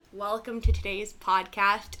Welcome to today's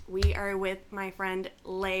podcast. We are with my friend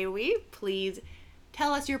Lewi. Please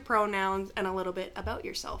tell us your pronouns and a little bit about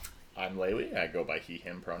yourself. I'm Lewi. I go by he,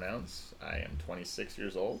 him pronouns. I am 26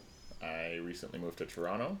 years old. I recently moved to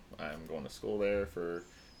Toronto. I'm going to school there for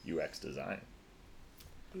UX design.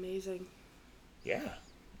 Amazing. Yeah,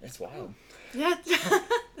 it's wild. Yeah,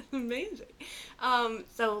 amazing.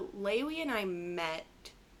 So Lewi and I met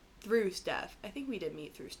through Steph. I think we did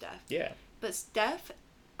meet through Steph. Yeah. But Steph,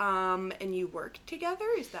 and you worked together?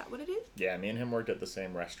 Is that what it is? Yeah, me and him worked at the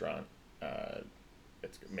same restaurant.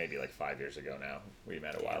 It's maybe like 5 years ago now. We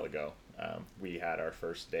met a while ago. We had our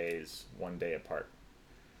first days one day apart.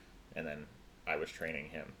 And then I was training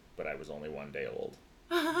him, but I was only 1 day old.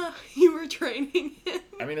 You were training him?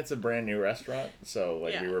 I mean, it's a brand new restaurant, so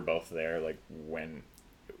we were both there when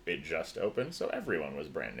it just opened, so everyone was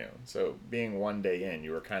brand new. So being 1 day in,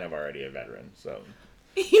 you were kind of already a veteran. So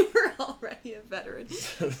you were already a veteran.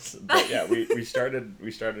 But yeah, we started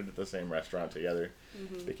at the same restaurant together,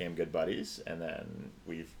 became good buddies, and then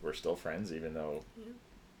we're still friends, even though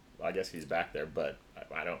I guess he's back there, but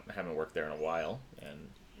I haven't worked there in a while, and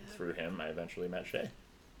through him I eventually met Shay.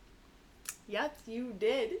 Yes, you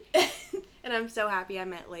did. And I'm so happy I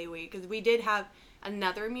met Lewi, because we did have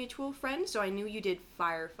another mutual friend, so I knew you did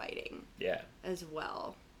firefighting. Yeah. As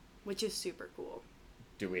well, which is super cool.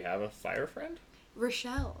 Do we have a fire friend?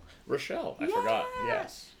 Rochelle, I forgot.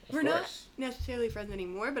 Yes, we're course. Not necessarily friends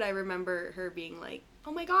anymore, but I remember her being like,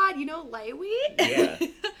 "Oh my God, you know Lewi?" Yeah.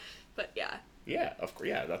 But yeah. Yeah, of course.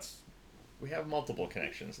 Yeah, we have multiple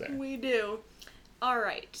connections there. We do. All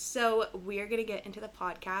right, so we're gonna get into the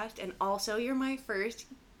podcast, and also you're my first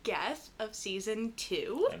guest of season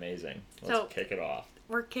 2. Amazing. Let's kick it off.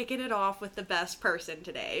 We're kicking it off with the best person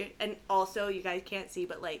today, and also you guys can't see,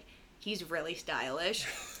 but he's really stylish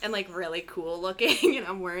and really cool looking, and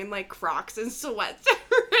I'm wearing Crocs and sweats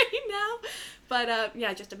right now. But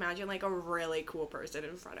yeah, just imagine a really cool person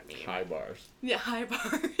in front of me. High bars. Yeah, high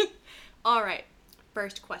bars. All right,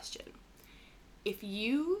 first question. If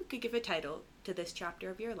you could give a title to this chapter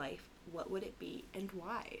of your life, what would it be and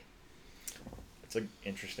why? It's an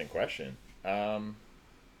interesting question. I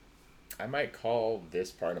might call this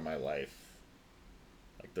part of my life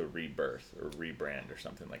the rebirth or rebrand or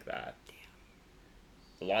something like that.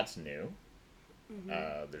 Damn. A lot's new.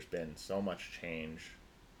 Mm-hmm. There's been so much change,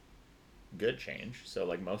 good change.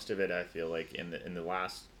 So most of it, I feel in the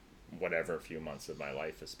last whatever few months of my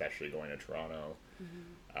life, especially going to Toronto,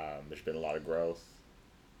 there's been a lot of growth.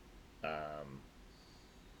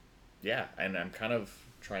 Yeah, and I'm kind of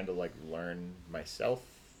trying to learn myself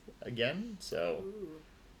again. So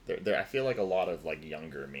there I feel a lot of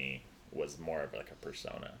younger me was more of a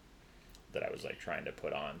persona that I was trying to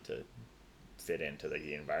put on to fit into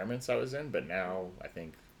the environments I was in. But now I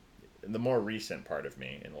think the more recent part of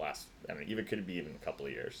me in the last, even could be even a couple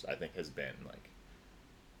of years, I think has been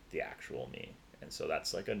the actual me. And so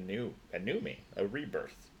that's a new me, a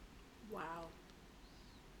rebirth. Wow.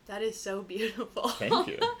 That is so beautiful. Thank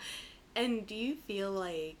you. And do you feel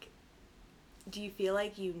like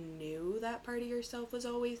you knew that part of yourself was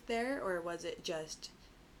always there, or was it just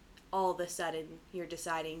all of a sudden you're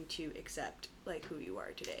deciding to accept who you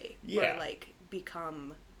are today? Yeah. Or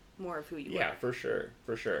become more of who you are? Yeah, for sure.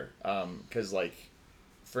 Because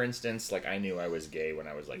for instance, I knew I was gay when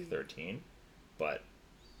I was 13, but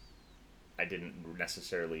I didn't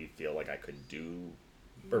necessarily feel I could do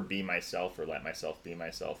or be myself or let myself be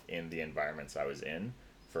myself in the environments I was in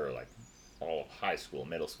for all of high school,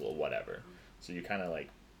 middle school, whatever. So you kind of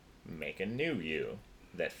make a new you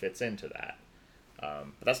that fits into that.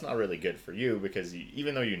 But that's not really good for you, because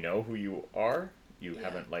even though you know who you are, you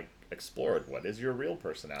haven't explored what is your real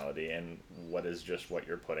personality and what is just what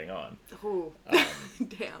you're putting on. Oh,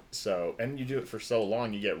 damn. So, and you do it for so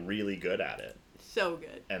long, you get really good at it. So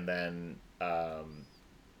good. And then,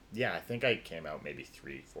 I think I came out maybe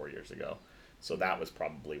 3-4 years ago. So that was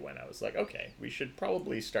probably when I was okay, we should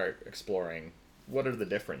probably start exploring what are the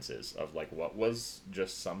differences of what was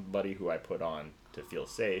just somebody who I put on to feel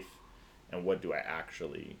safe, and what do I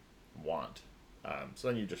actually want. So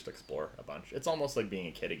then you just explore a bunch. It's almost like being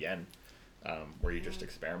a kid again, where you just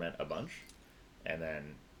experiment a bunch. And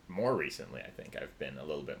then more recently, I think I've been a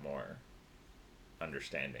little bit more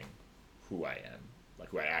understanding who I am,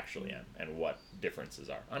 who I actually am, and what differences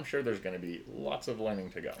are. I'm sure there's going to be lots of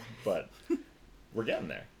learning to go, but we're getting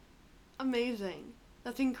there. Amazing.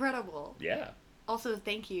 That's incredible. Yeah. Also,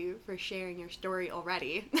 thank you for sharing your story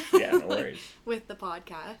already. Yeah, no worries. With the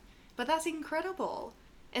podcast. But that's incredible.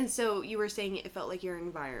 And so you were saying it felt like your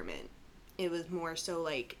environment. It was more so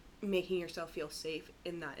making yourself feel safe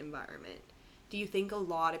in that environment. Do you think a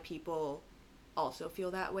lot of people also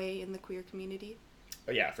feel that way in the queer community?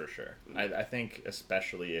 Oh, yeah, for sure. I think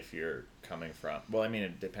especially if you're coming from, well, I mean,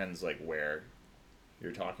 it depends like where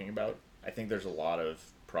you're talking about. I think there's a lot of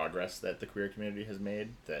progress that the queer community has made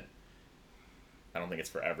that I don't think it's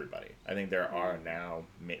for everybody. I think there are now,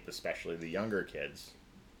 especially the younger kids,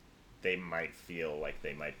 they might feel like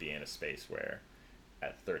they might be in a space where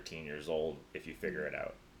at 13 years old, if you figure it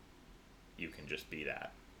out, you can just be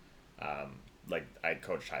that. Like I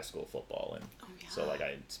coached high school football, and so like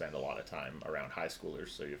I spend a lot of time around high schoolers.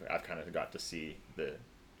 So I've kind of got to see the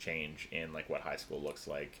change in like what high school looks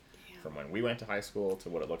like from when we went to high school to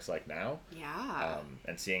what it looks like now. Yeah.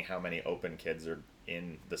 And seeing how many open kids are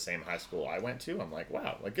in the same high school I went to, I'm like,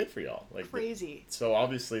 wow, like good for y'all. Like crazy. So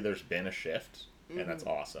obviously there's been a shift, and that's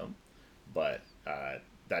awesome, but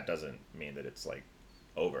that doesn't mean that it's like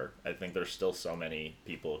over. I think there's still so many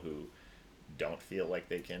people who don't feel like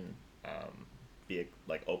they can be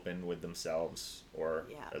like open with themselves, or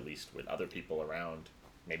at least with other people around.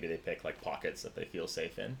 Maybe they pick like pockets that they feel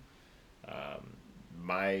safe in.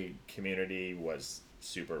 My community was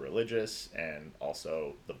super religious, and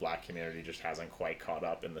also the black community just hasn't quite caught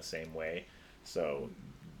up in the same way. So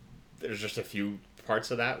there's just a few parts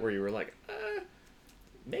of that where you were like,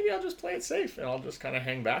 maybe I'll just play it safe and I'll just kind of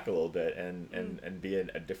hang back a little bit and be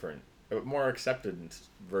a different, a more accepted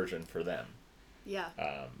version for them. Yeah.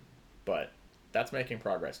 But that's making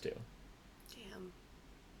progress too. Damn.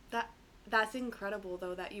 That's incredible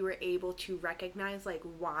though, that you were able to recognize like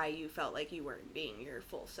why you felt like you weren't being your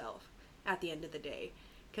full self at the end of the day.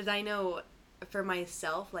 Because I know for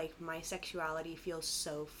myself, like my sexuality feels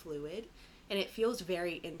so fluid, and it feels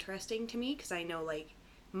very interesting to me because I know like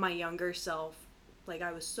my younger self, like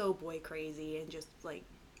I was so boy crazy and just like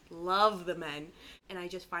love the men, and I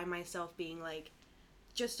just find myself being like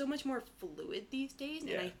just so much more fluid these days.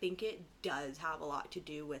 And I think it does have a lot to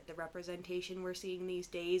do with the representation we're seeing these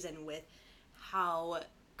days, and with how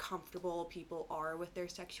comfortable people are with their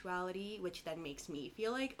sexuality, which then makes me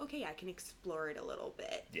feel like, okay, I can explore it a little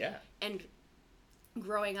bit. Yeah. And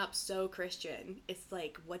growing up so Christian, it's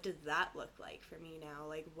like, what does that look like for me now?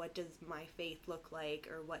 Like, what does my faith look like?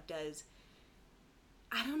 Or what does,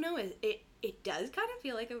 I don't know, it does kind of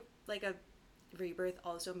feel like a rebirth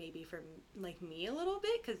also, maybe for like me a little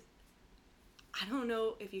bit, because I don't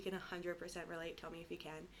know if you can 100% relate, tell me if you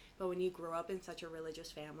can, but when you grow up in such a religious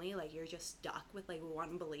family, like you're just stuck with like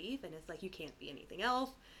one belief, and it's like you can't be anything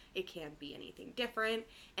else, it can't be anything different.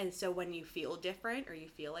 And so when you feel different, or you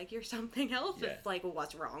feel like you're something else, it's like, well,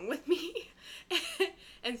 what's wrong with me?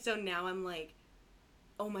 And so now I'm like,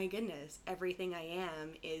 oh my goodness, everything I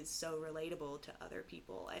am is so relatable to other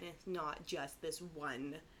people, and it's not just this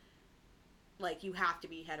one, like, you have to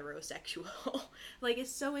be heterosexual. Like,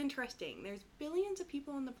 it's so interesting. There's billions of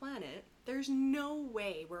people on the planet. There's no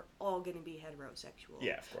way we're all gonna be heterosexual.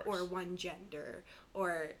 Yeah, of course. Or one gender.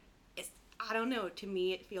 Or, I don't know. To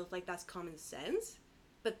me, it feels like that's common sense.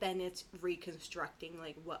 But then it's reconstructing,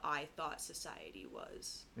 like, what I thought society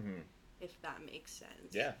was. Mm-hmm. If that makes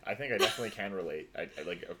sense. Yeah, I think I definitely can relate. I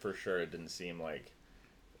like, for sure, it didn't seem like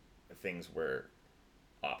things were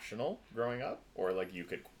optional growing up. Or, like, you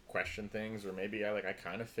could question things, or maybe I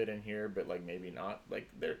kind of fit in here, but like maybe not. Like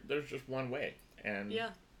there's just one way, and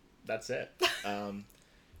that's it. And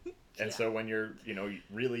so when you're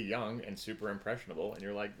really young and super impressionable, and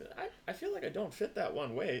you're like, I feel like I don't fit that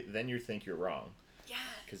one way, then you think you're wrong. Yeah.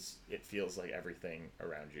 Because it feels like everything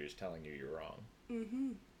around you is telling you you're wrong. Mm-hmm.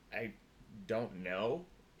 I don't know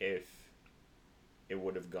if it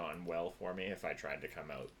would have gone well for me if I tried to come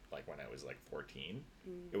out like when I was like 14.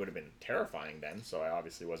 It would have been terrifying then, so I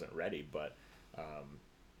obviously wasn't ready, but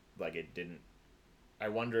like it didn't. I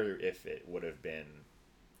wonder if it would have been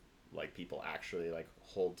like people actually like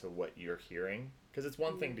hold to what you're hearing, because it's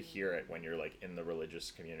one thing to hear it when you're like in the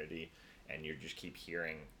religious community and you just keep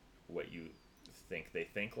hearing what you think they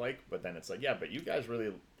think, like, but then it's like, yeah, but you guys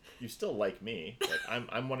really, you still like me, like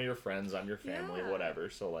I'm one of your friends, I'm your family, whatever,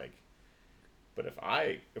 so like. But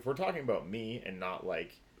if we're talking about me and not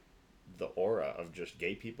like the aura of just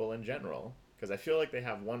gay people in general, because I feel like they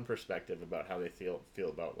have one perspective about how they feel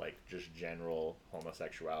about like just general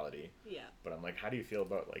homosexuality. Yeah. But I'm like, how do you feel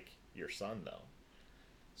about like your son though?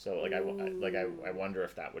 So like I wonder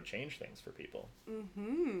if that would change things for people.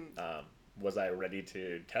 Mm-hmm. Was I ready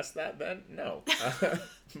to test that then? No.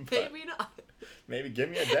 Maybe not. Maybe give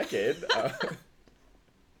me a decade.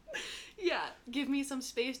 Yeah, give me some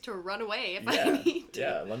space to run away if I need to.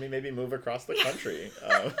 Yeah, let me maybe move across the country.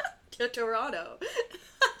 To Toronto.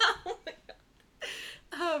 Oh my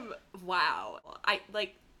God. Wow. I,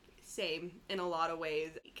 like, same in a lot of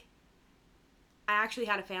ways. I actually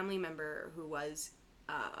had a family member who was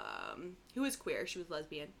who was queer. She was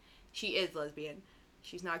lesbian. She is lesbian.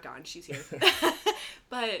 She's not gone. She's here.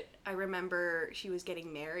 But I remember she was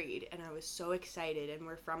getting married, and I was so excited. And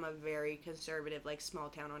we're from a very conservative, like, small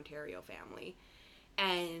town Ontario family.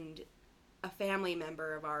 And a family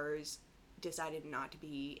member of ours decided not to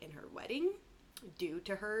be in her wedding due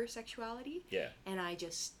to her sexuality. Yeah. And I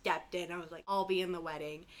just stepped in. I was like, I'll be in the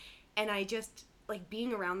wedding. And I just, like,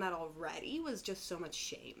 being around that already was just so much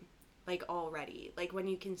shame. Like, already. Like, when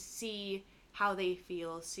you can see how they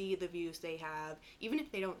feel, see the views they have, even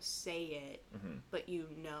if they don't say it, but you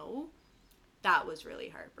know, that was really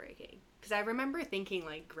heartbreaking. Because I remember thinking,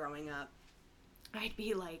 like, growing up, I'd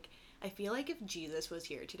be like, I feel like if Jesus was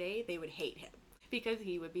here today, they would hate him. Because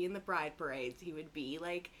he would be in the bride parades. He would be,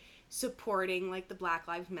 like, supporting, like, the Black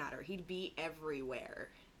Lives Matter. He'd be everywhere.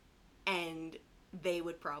 And they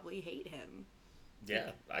would probably hate him.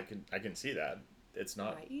 Yeah, I can see that. It's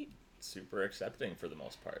not right? super accepting for the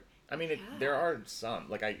most part. I mean, there are some.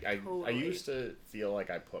 Like, I Totally. used to feel like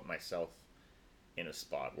I put myself in a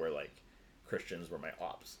spot where, like, Christians were my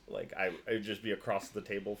ops. Like, I'd just be across the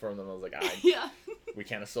table from them. I was like, Yeah. we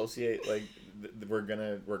can't associate. Like, we're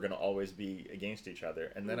gonna always be against each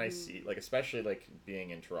other. And then I see, like, especially, like,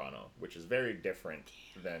 being in Toronto, which is very different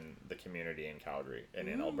than the community in Calgary and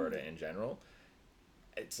in Alberta in general.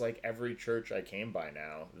 It's like every church I came by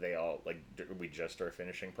now, they all, like, we just are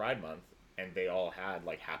finishing Pride Month, and they all had,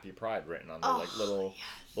 like, Happy Pride written on their, like, little,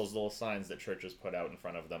 those little signs that churches put out in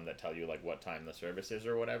front of them that tell you, like, what time the service is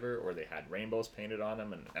or whatever, or they had rainbows painted on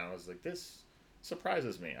them, and I was like, this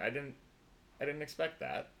surprises me. I didn't expect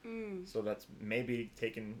that. So that's maybe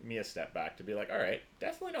taking me a step back to be like, all right,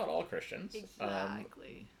 definitely not all Christians.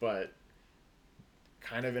 Exactly. But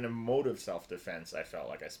kind of in a mode of self-defense, I felt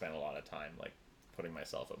like I spent a lot of time, like, putting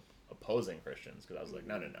myself opposing Christians, because I was like,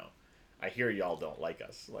 no, I hear y'all don't like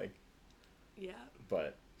us, like, yeah,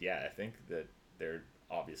 but yeah, I think that there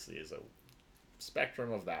obviously is a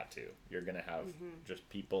spectrum of that too. You're gonna have just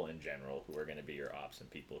people in general who are gonna be your ops, and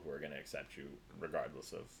people who are gonna accept you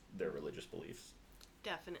regardless of their religious beliefs.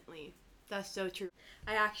 Definitely. That's so true.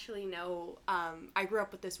 I actually know, I grew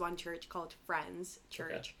up with this one church called Friends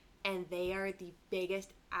Church, and they are the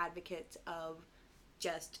biggest advocates of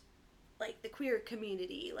just, like, the queer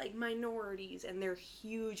community, like, minorities, and they're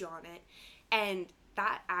huge on it. And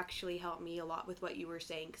that actually helped me a lot with what you were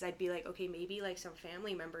saying, because I'd be like, okay, maybe, like, some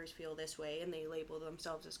family members feel this way and they label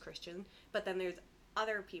themselves as Christian, but then there's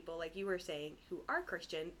other people, like you were saying, who are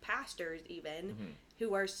Christian, pastors even,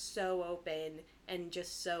 who are so open and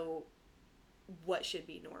just so what should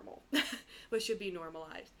be normal, what should be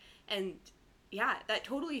normalized. And yeah, that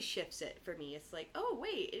totally shifts it for me. It's like, oh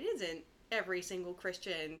wait, it isn't every single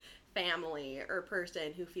Christian family or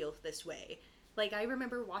person who feels this way. Like, I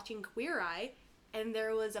remember watching Queer Eye, and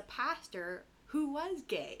there was a pastor who was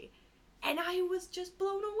gay, and I was just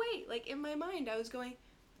blown away. Like, in my mind, I was going,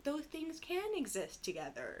 those things can exist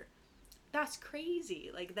together. That's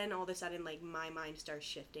crazy. Like, then all of a sudden, like, my mind starts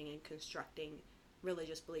shifting and constructing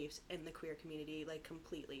religious beliefs in the queer community, like,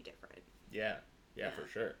 completely different. Yeah, for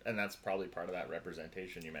sure. And that's probably part of that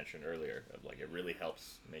representation you mentioned earlier, of, like, it really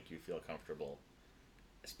helps make you feel comfortable,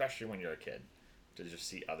 especially when you're a kid, to just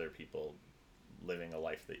see other people living a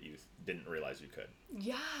life that you didn't realize you could.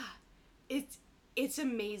 Yeah. It's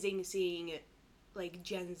amazing seeing, like,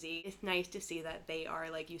 Gen Z. It's nice to see that they are,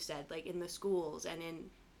 like you said, like, in the schools and in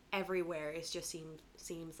everywhere. It just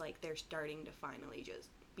seems like they're starting to finally just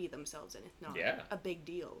be themselves, and it's not a big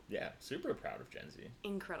deal. Yeah, super proud of Gen Z.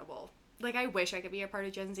 Incredible. Like, I wish I could be a part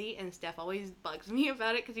of Gen Z, and Steph always bugs me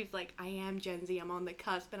about it, because he's like, I am Gen Z, I'm on the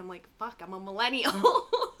cusp, and I'm like, fuck, I'm a millennial.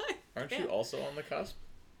 Aren't you also on the cusp?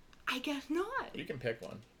 I guess not. You can pick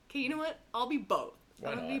one. Okay, you know what? I'll be both.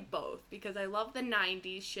 Why not? I'll be both, because I love the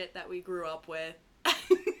 90s shit that we grew up with,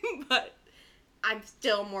 but I'm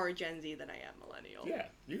still more Gen Z than I am millennial. Yeah,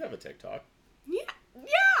 you have a TikTok. Yeah.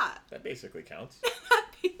 That basically counts.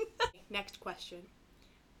 Next question.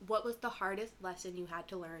 What was the hardest lesson you had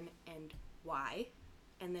to learn, and why?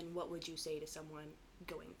 And then what would you say to someone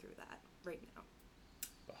going through that right now?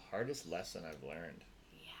 The hardest lesson I've learned?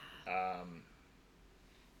 Yeah.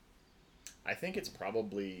 I think it's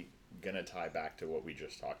probably gonna tie back to what we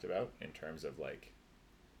just talked about in terms of, like,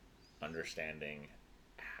 understanding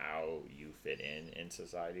how you fit in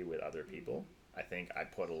society with other people. I think I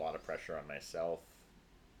put a lot of pressure on myself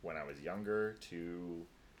when I was younger to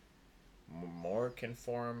more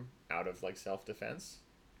conform out of, like, self-defense,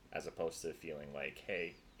 as opposed to feeling like,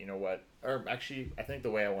 hey, you know what? Or actually, I think the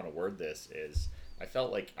way I want to word this is, I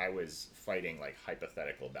felt like I was fighting like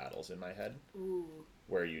hypothetical battles in my head. Ooh.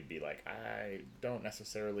 Where you'd be like, I don't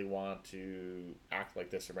necessarily want to act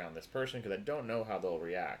like this around this person because I don't know how they'll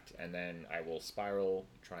react. And then I will spiral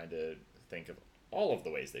trying to think of all of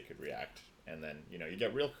the ways they could react. And then, you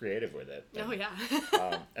get real creative with it. And, Oh,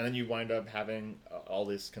 yeah. and then you wind up having all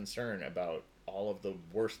this concern about all of the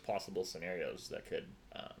worst possible scenarios that could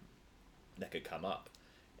come up.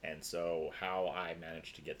 And so how I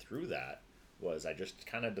managed to get through that was I just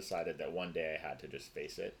kind of decided that one day I had to just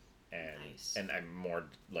face it. And I'm more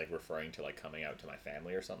like referring to like coming out to my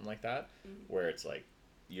family or something like that, where it's like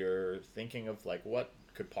you're thinking of like what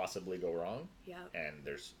could possibly go wrong, and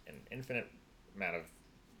there's an infinite amount of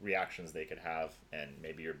reactions they could have, and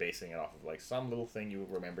maybe you're basing it off of like some little thing you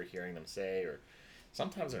remember hearing them say, or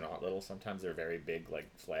sometimes they're not little, sometimes they're very big like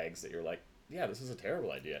flags that you're like, yeah, this is a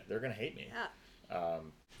terrible idea, they're gonna hate me.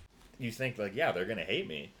 You think like, yeah, they're gonna hate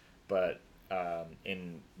me, but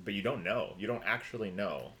you don't know. You don't actually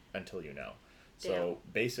know until you know. So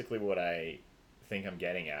basically what I think I'm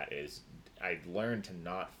getting at is I learned to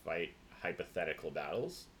not fight hypothetical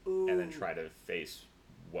battles and then try to face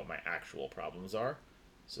what my actual problems are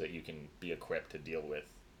so that you can be equipped to deal with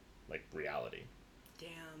like reality.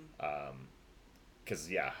 Damn. Because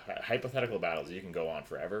hypothetical battles, you can go on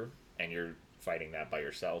forever and you're fighting that by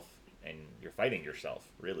yourself and you're fighting yourself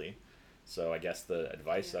really. So I guess the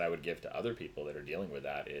advice that I would give to other people that are dealing with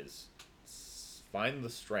that is find the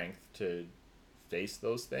strength to face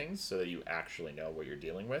those things so that you actually know what you're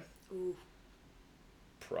dealing with. Ooh.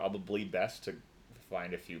 Probably best to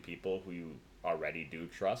find a few people who you already do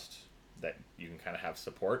trust that you can kind of have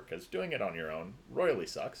support, because doing it on your own royally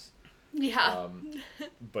sucks. Yeah.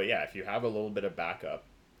 But yeah, if you have a little bit of backup,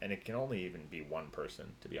 and it can only even be one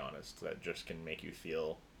person, to be honest, that just can make you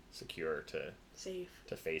feel secure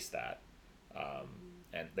to face that.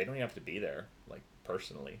 And they don't even have to be there, like,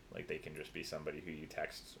 personally. Like, they can just be somebody who you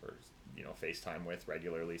text or, FaceTime with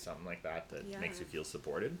regularly, something like that makes you feel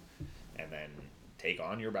supported. And then take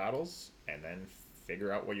on your battles, and then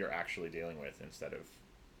figure out what you're actually dealing with instead of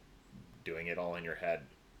doing it all in your head.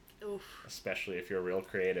 Oof. Especially if you're real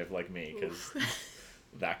creative like me, because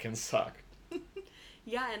that can suck.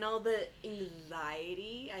 Yeah, and all the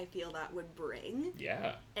anxiety I feel that would bring.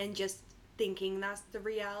 Yeah. And just thinking that's the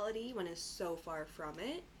reality when it's so far from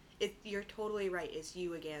it. You're totally right. It's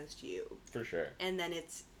you against you. For sure. And then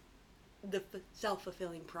it's the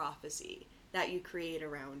self-fulfilling prophecy that you create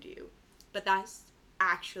around you. But that's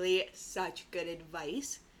actually such good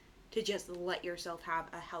advice, to just let yourself have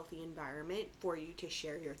a healthy environment for you to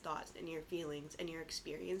share your thoughts and your feelings and your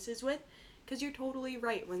experiences with. Because you're totally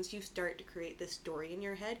right. Once you start to create this story in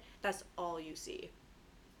your head, that's all you see.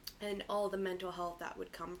 And all the mental health that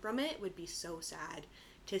would come from it would be so sad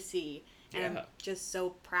to see. And I'm just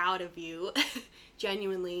so proud of you,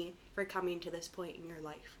 genuinely, for coming to this point in your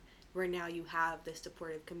life, where now you have this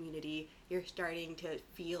supportive community. You're starting to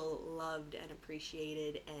feel loved and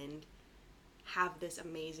appreciated and have this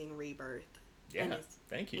amazing rebirth. Yeah, and it's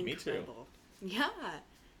thank you. incredible. Me too. Yeah.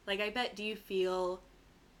 Like, I bet, do you feel,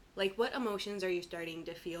 like, what emotions are you starting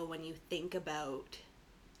to feel when you think about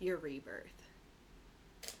your rebirth?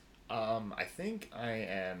 I think I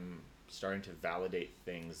am starting to validate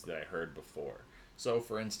things that I heard before. So,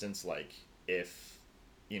 for instance, like, if,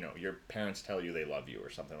 your parents tell you they love you or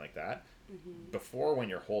something like that, before, when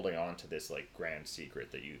you're holding on to this, like, grand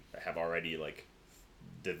secret that you have already, like,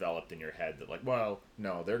 developed in your head that, like, well,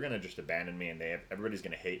 no, they're going to just abandon me and everybody's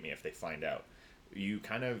going to hate me if they find out. You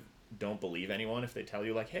kind of don't believe anyone if they tell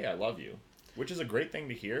you, like, hey, I love you, which is a great thing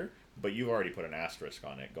to hear, but you've already put an asterisk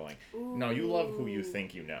on it going, no, you love who you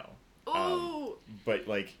think you know. But,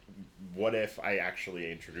 like, what if I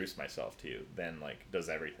actually introduce myself to you? Then, like, does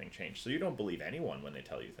everything change? So you don't believe anyone when they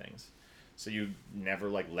tell you things. So you never,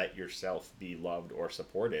 like, let yourself be loved or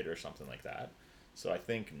supported or something like that. So I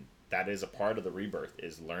think that is a part of the rebirth,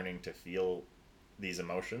 is learning to feel these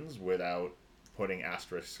emotions without putting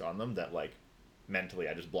asterisks on them that, like, mentally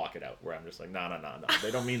I just block it out, where I'm just like, no,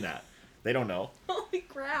 they don't mean that. They don't know. Holy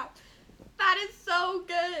crap. That is so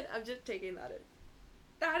good. I'm just taking that in.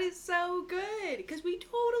 That is so good, because we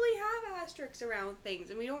totally have asterisks around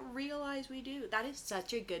things and we don't realize we do. That is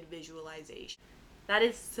such a good visualization. That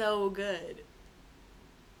is so good.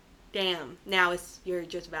 Damn. Now you're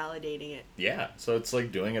just validating it. Yeah, so it's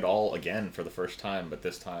like doing it all again for the first time, but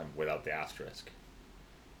this time without the asterisk.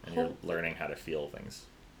 And you're learning how to feel things.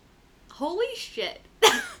 Holy shit.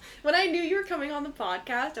 When I knew you were coming on the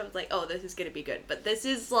podcast, I was like, oh, this is going to be good. But this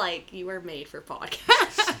is like, you were made for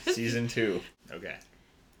podcasts. Season 2. Okay.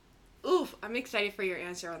 Oof, I'm excited for your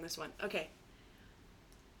answer on this one. Okay.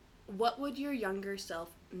 What would your younger self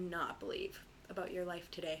not believe about your life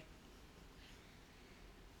today?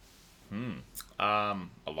 A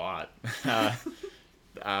lot. uh,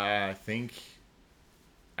 I think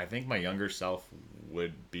my younger self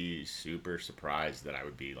would be super surprised that I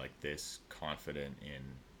would be like this confident in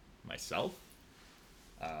myself,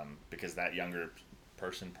 because that younger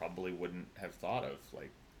person probably wouldn't have thought of like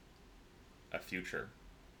a future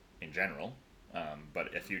in general,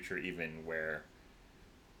 but a future even where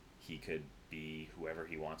he could be whoever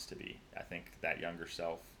he wants to be. I think that younger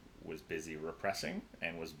self was busy repressing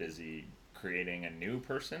and was busy creating a new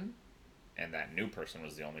person, and that new person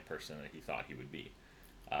was the only person that he thought he would be.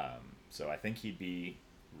 So I think he'd be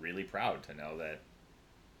really proud to know that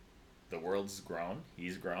the world's grown,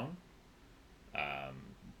 he's grown,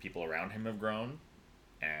 people around him have grown,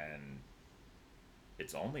 and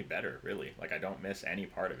it's only better, really. Like, I don't miss any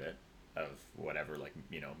part of it, of whatever, like,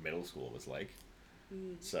 middle school was like.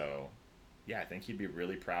 So, yeah, I think he'd be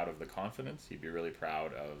really proud of the confidence. He'd be really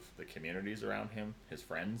proud of the communities around him, his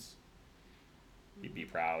friends. He'd be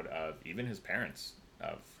proud of even his parents,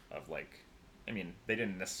 of like, I mean, they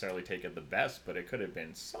didn't necessarily take it the best, but it could have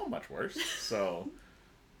been so much worse. So,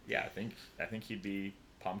 yeah, I think he'd be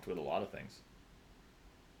pumped with a lot of things.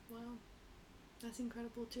 Wow. That's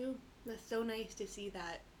incredible too. That's so nice to see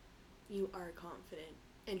that you are confident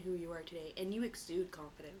in who you are today, and you exude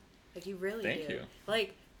confidence. Like, you really do. Thank you.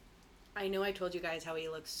 Like, I know I told you guys how he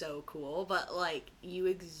looks so cool, but like, you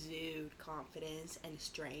exude confidence and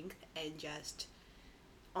strength and just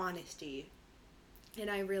honesty. And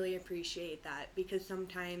I really appreciate that, because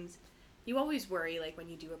sometimes you always worry, like, when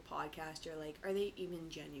you do a podcast, you're like, are they even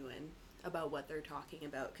genuine about what they're talking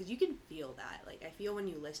about? Because you can feel that. Like, I feel when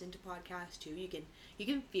you listen to podcasts too, you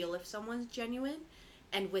can feel if someone's genuine.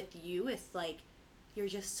 And with you, it's like, you're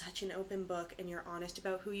just such an open book, and you're honest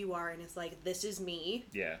about who you are, and it's like, this is me.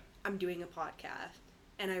 Yeah. I'm doing a podcast.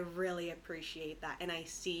 And I really appreciate that. And I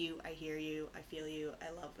see you, I hear you, I feel you.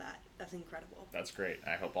 I love that. That's incredible. That's great.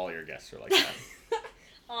 I hope all your guests are like that.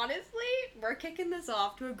 Honestly, we're kicking this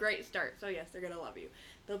off to a great start. So yes, they're going to love you.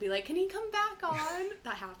 They'll be like, can he come back on?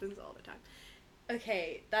 That happens all the time.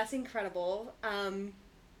 Okay, that's incredible.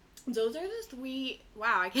 Those are the three...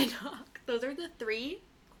 Wow, I can talk. Those are the three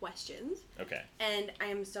questions. Okay. And I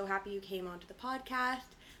am so happy you came onto the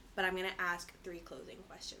podcast, but I'm going to ask three closing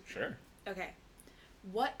questions. Sure. Okay.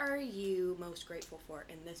 What are you most grateful for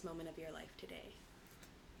in this moment of your life today?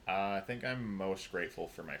 I think I'm most grateful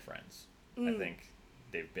for my friends. I think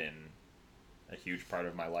they've been a huge part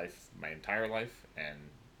of my life, my entire life, and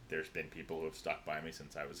there's been people who have stuck by me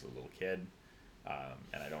since I was a little kid,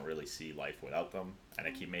 and I don't really see life without them, and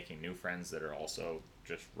I keep making new friends that are also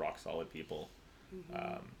just rock solid people.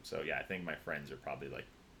 So yeah, I think my friends are probably like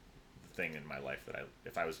the thing in my life that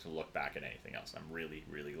if I was to look back at anything else, I'm really,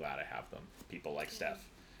 really glad I have them. People like Steph,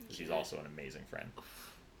 because she's also an amazing friend.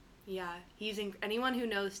 Yeah, anyone who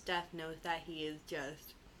knows Steph knows that he is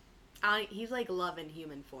just, he's like love in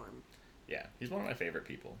human form. Yeah, he's one of my favorite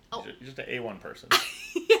people. Oh. He's just an A1 person.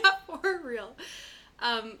 Yeah, for real.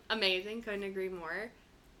 Amazing, couldn't agree more.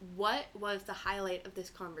 What was the highlight of this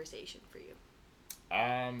conversation for you?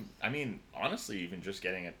 I mean, honestly, even just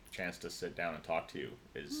getting a chance to sit down and talk to you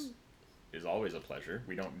is always a pleasure.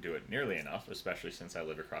 We don't do it nearly enough, especially since I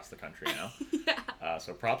live across the country now. Yeah.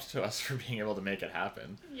 So props to us for being able to make it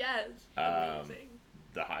happen. Yes. Amazing.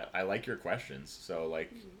 I like your questions. So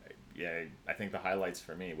like, yeah, I think the highlights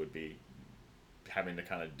for me would be having to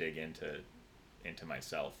kind of dig into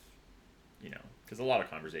myself, because a lot of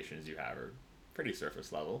conversations you have are pretty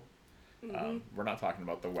surface level. We're not talking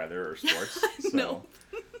about the weather or sports. So, No.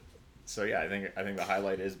 So yeah, I think the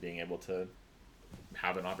highlight is being able to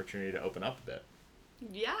have an opportunity to open up a bit.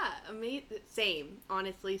 Yeah, amazing. Same,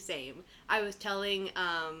 honestly, same. I was telling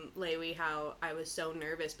Lewi how I was so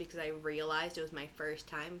nervous because I realized it was my first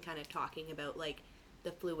time kind of talking about like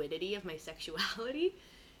the fluidity of my sexuality,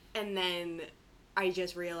 and then I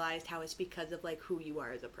just realized how it's because of like who you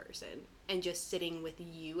are as a person, and just sitting with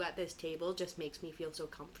you at this table just makes me feel so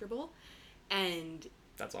comfortable, and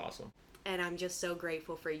That's awesome. And I'm just so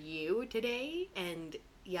grateful for you today. And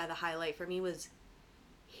yeah, the highlight for me was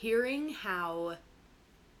hearing how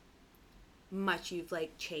much you've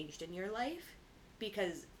like changed in your life,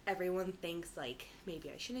 because everyone thinks like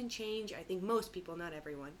maybe I shouldn't change. I think most people, not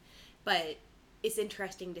everyone, but it's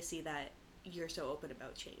interesting to see that you're so open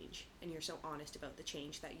about change and you're so honest about the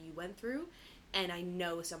change that you went through. And I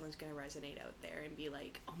know someone's going to resonate out there and be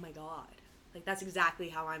like, oh my God, like that's exactly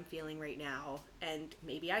how I'm feeling right now, and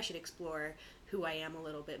maybe I should explore who I am a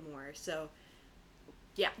little bit more. So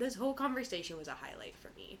yeah, this whole conversation was a highlight for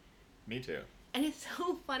me. Me too. And it's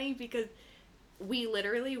so funny because we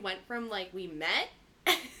literally went from like we met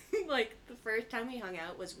like, the first time we hung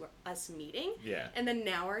out was us meeting. Yeah. And then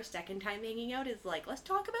now our second time hanging out is like, let's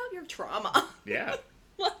talk about your trauma. Yeah.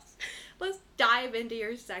 let's dive into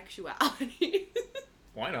your sexuality.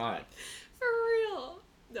 Why not? For real.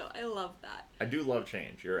 No, I love that. I do love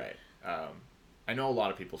change. You're right. I know a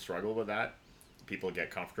lot of people struggle with that. People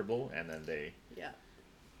get comfortable and then they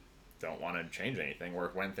don't want to change anything. Or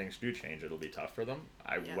when things do change, it'll be tough for them.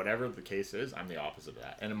 Whatever the case is, I'm the opposite of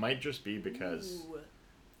that. And it might just be because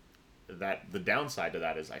that the downside to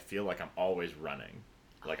that is I feel like I'm always running.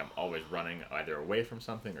 Like I'm always running either away from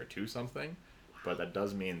something or to something. But that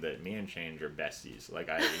does mean that me and change are besties. Like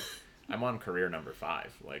I'm on career number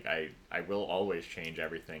 5. Like I will always change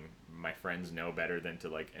everything. My friends know better than to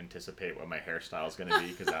like anticipate what my hairstyle is going to be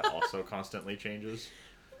because that also constantly changes.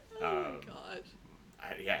 Oh my god.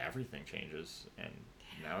 Everything changes, and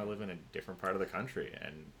now I live in a different part of the country,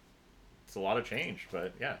 and it's a lot of change.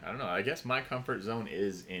 But yeah, I don't know. I guess my comfort zone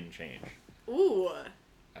is in change. Ooh.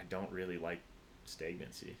 I don't really like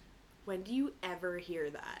stagnancy. When do you ever hear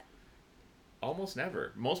that? Almost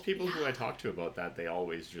never. Most people who I talk to about that, they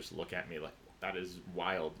always just look at me like, that is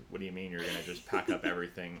wild. What do you mean you're going to just pack up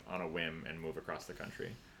everything on a whim and move across the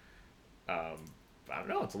country? I don't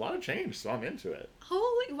know. It's a lot of change, so I'm into it.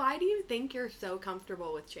 Why do you think you're so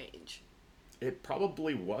comfortable with change? It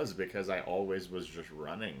probably was because I always was just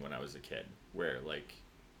running when I was a kid, where, like,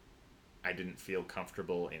 I didn't feel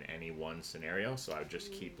comfortable in any one scenario, so I would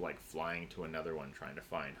just keep, like, flying to another one trying to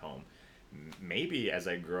find home. Maybe as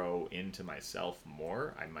I grow into myself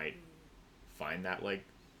more, I might find that, like,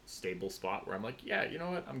 stable spot where I'm like, yeah, you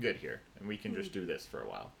know what, I'm good here, and we can just do this for a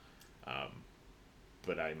while.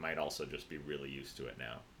 But I might also just be really used to it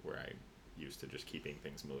now, where I used to just keeping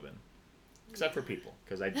things moving. Except for people,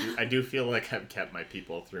 because I do feel like I've kept my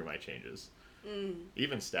people through my changes.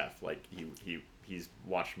 Even Steph, like, he's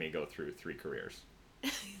watched me go through 3 careers.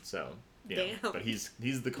 So, you know, but he's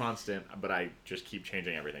the constant, but I just keep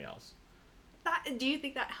changing everything else. Do you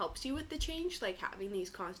think that helps you with the change, like having these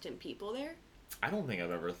constant people there? I don't think I've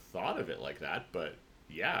ever thought of it like that, but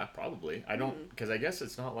yeah, probably. I don't, because I guess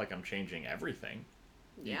it's not like I'm changing everything.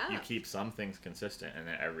 You keep some things consistent, and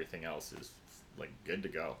then everything else is, like, good to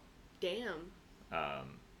go. Damn.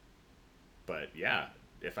 But yeah,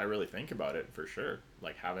 if I really think about it, for sure,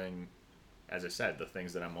 like, having, as I said, the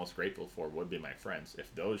things that I'm most grateful for would be my friends.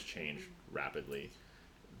 If those change rapidly,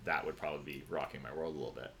 that would probably be rocking my world a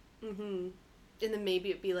little bit. Mm-hmm. And then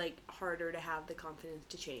maybe it'd be, like, harder to have the confidence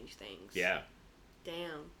to change things. Yeah.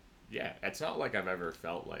 Damn. Yeah, it's not like I've ever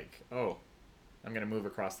felt like, oh, I'm going to move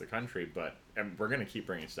across the country, and we're going to keep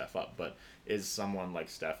bringing Steph up, but is someone like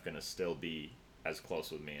Steph going to still be as close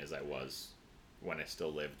with me as I was when I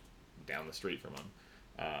still lived down the street from him?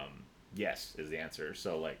 Yes, is the answer.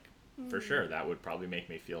 So, like, for sure, that would probably make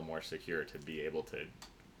me feel more secure to be able to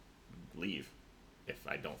leave if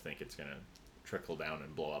I don't think it's going to trickle down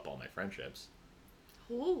and blow up all my friendships.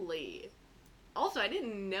 Holy. Also, I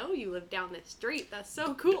didn't know you lived down the street. That's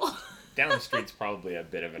so cool. Down the street's probably a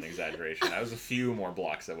bit of an exaggeration. I was a few more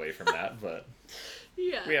blocks away from that, but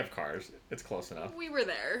yeah, we have cars. It's close enough. We were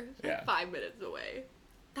there. Yeah. 5 minutes away.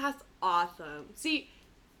 That's awesome. See,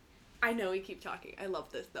 I know we keep talking. I love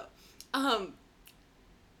this, though.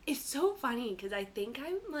 It's so funny, because I think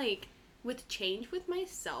I'm, like, with change with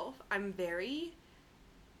myself, I'm very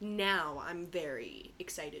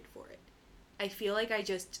excited for it. I feel like I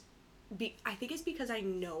think it's because I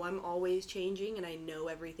know I'm always changing, and I know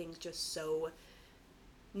everything's just so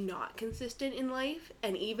not consistent in life.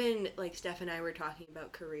 And even, like, Steph and I were talking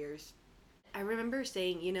about careers. I remember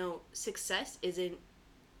saying, you know, success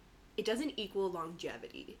doesn't equal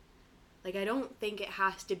longevity. Like, I don't think it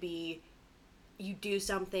has to be you do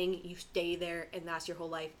something, you stay there, and that's your whole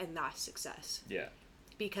life, and that's success. Yeah.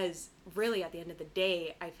 Because really, at the end of the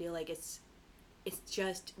day, I feel like it's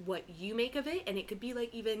just what you make of it, and it could be,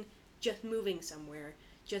 like, even just moving somewhere,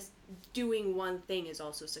 just doing one thing is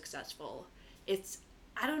also successful.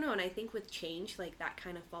 I don't know, and I think with change, like, that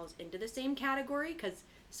kind of falls into the same category, because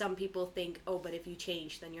some people think, oh, but if you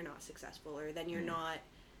change, then you're not successful, or then you're not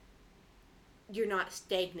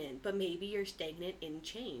stagnant, but maybe you're stagnant in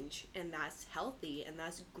change, and that's healthy, and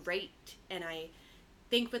that's great. And I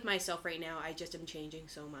think with myself right now, I just am changing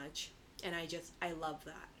so much, and I love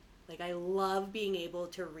that. Like, I love being able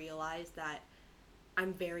to realize that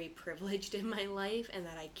I'm very privileged in my life, and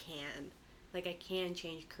that I can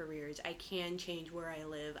change careers, I can change where I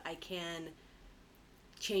live, I can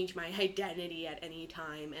change my identity at any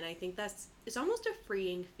time. And I think it's almost a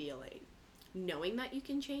freeing feeling, knowing that you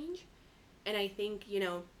can change. And I think, you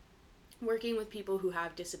know, working with people who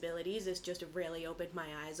have disabilities has just really opened my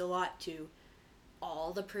eyes a lot to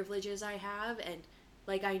all the privileges I have, and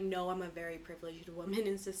Like, I know I'm a very privileged woman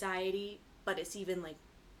in society, but it's even, like,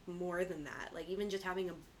 more than that. Like, even just having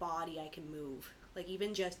a body I can move. Like,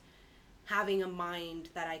 even just having a mind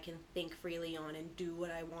that I can think freely on and do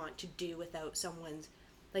what I want to do without someone's,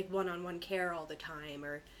 like, one-on-one care all the time,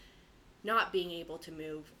 or not being able to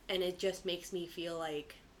move. And it just makes me feel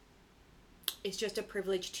like it's just a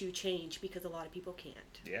privilege to change because a lot of people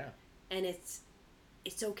can't. Yeah. And it's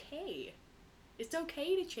okay. It's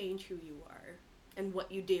okay to change who you are and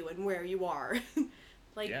what you do and where you are.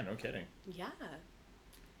 Like, yeah, no kidding. Yeah.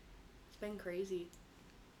 It's been crazy.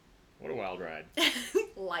 What a wild ride.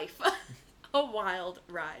 Life. A wild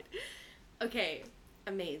ride. Okay,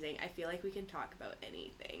 amazing. I feel like we can talk about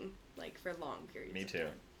anything, like, for long periods Me of too.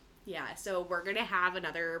 time. Yeah, so we're going to have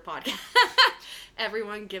another podcast.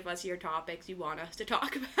 Everyone give us your topics you want us to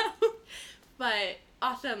talk about. But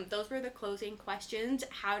awesome. Those were the closing questions.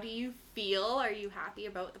 How do you feel? Are you happy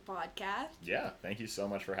about the podcast? Yeah, thank you so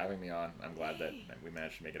much for having me on. I'm glad that we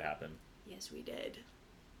managed to make it happen. Yes, we did.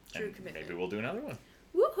 True And commitment. maybe we'll do another one.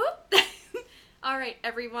 Woo-hoo! All right,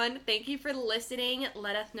 everyone. Thank you for listening.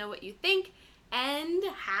 Let us know what you think. And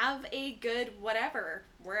have a good whatever,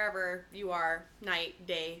 wherever you are, night,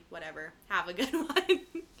 day, whatever. Have a good one.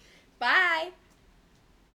 Bye.